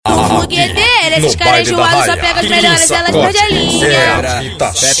fogueteiro, esses caras enjoados só pegam as melhores, elas perdem a linha.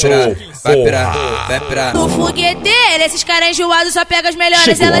 Tá show. No fogueteiro, esses caras enjoados só pegam as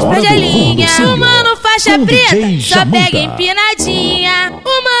melhores, elas perdem a linha. O mano faixa preta só pega empinadinha.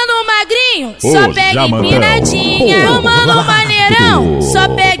 O mano magrinho só pega empinadinha. O mano maneirão só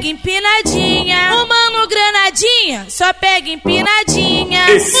pega empinadinha. O mano granadinha só pega empinadinha.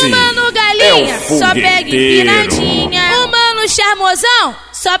 O mano galinha só pega empinadinha. O mano charmosão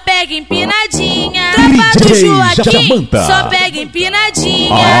só pega empinadinha. Tropa do Joaquim só pega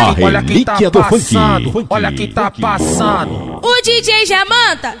empinadinha. Olha quem tá passando, olha quem tá passando. O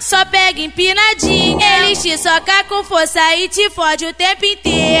Djjamanta só pega empinadinha. Ele te soca com força e te fode o tempo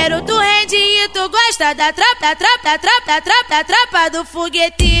inteiro. Tu rende e tu gosta da tropa do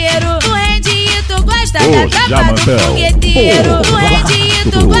fogueteiro. Tu rende e tu gosta da tropa do fogueteiro. Tu rende e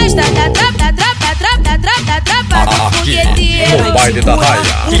tu gosta da tropa do fogueteiro. No baile da raia,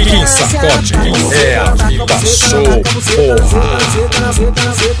 quem sacode é a vida show, porra.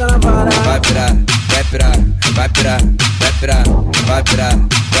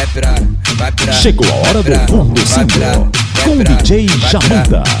 Vai pra. Chegou a hora do fundo símbolo com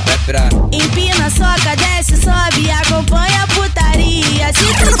Djjamanta. Empina, soca, desce, sobe, acompanha a putaria.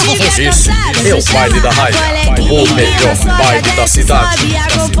 Se tu tiver cansado, é o baile da raia, o melhor baile da cidade. Sobe,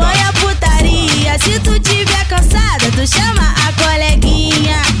 acompanha a putaria. Se tu tiver cansada, tu chama a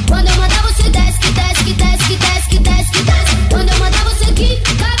coleguinha. Quando eu mandar você desce, que desce, que desce, que desce, que desce, que desce. Quando eu mandar você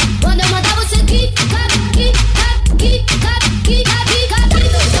quica, quando eu mandar você quica.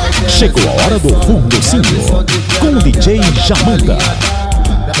 Chegou a hora do fundo símbolo com Djjamanta.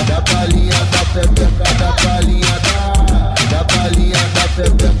 Da palhinha da pepeca, da palhinha da palhinha da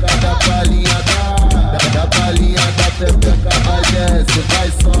pepeca, da palhinha da palhinha da pepeca, vai desce, vai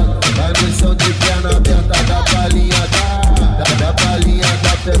sobe, vai no chão de perna aberta, da palhinha da palhinha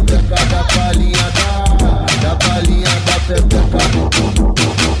da pepeca, da palhinha da palhinha da pepeca.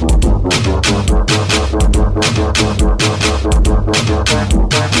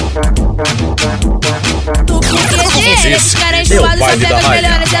 Esses caras enjoados só pegam as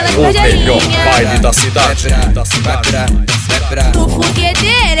melhores, elas perdem a linha. O melhor baile da cidade. No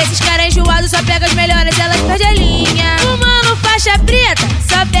fogueteiro, esses caras enjoados só pegam as melhores, elas perdem a linha. O mano faixa preta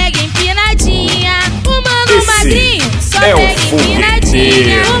só pega empinadinha. O mano magrinho só pega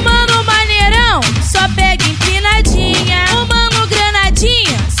empinadinha. O mano maneirão só pega empinadinha. O mano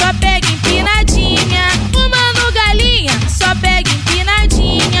granadinha só pega empinadinha. O mano galinha só pega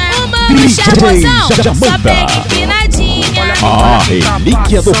empinadinha. O mano charmosão só pega empinadinha. A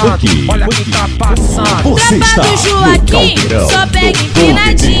relíquia do funk. Você está do Joaquim no só pega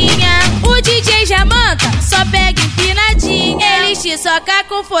empinadinha. O Djjamanta só pega empinadinha. Ele te soca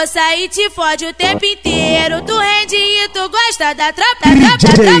com força e te fode o tempo inteiro. Tu rende e tu gosta da tropa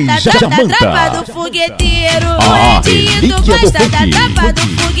do fogueteiro. Tu rende e tu gosta da tropa do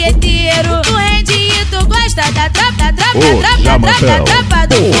fogueteiro. Tu rende e tu gosta da tropa do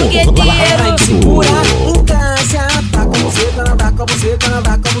fogueteiro. Segura em casa, tá com você, não dá com você, não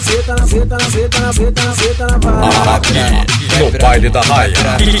dá com você, não vai. Aqui no baile da raia,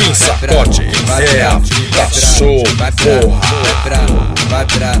 quem sacode é a vida show, porra. Vai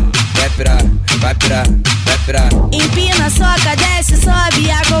pra. Empina, soca, desce,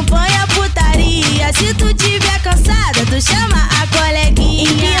 sobe, acompanha a putaria. Se tu tiver cansada, tu chama a coleguinha.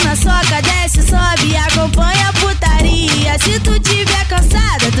 Empina, soca, desce, sobe, acompanha a putaria. Se tu tiver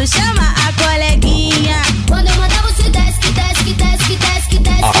cansada, tu chama a coleguinha. Quando eu mandar você desce, que desce, que desce, que desce, que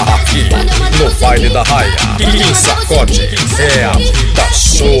desce. Aqui no baile da raia, quem sacode é a vida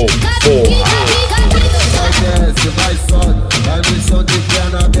show, porra. Vai desce, vai sobe, vai no chão de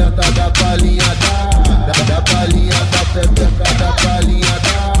perna aberta, da palhinha da palhinha da pepeca, da palhinha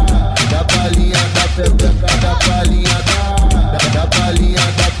da palhinha da pepeca, da palhinha da palhinha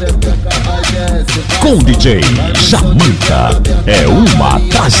da pepeca, vai desce, vai com Djjamanta. É uma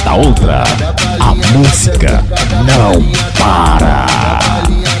atrás da outra. A música não para.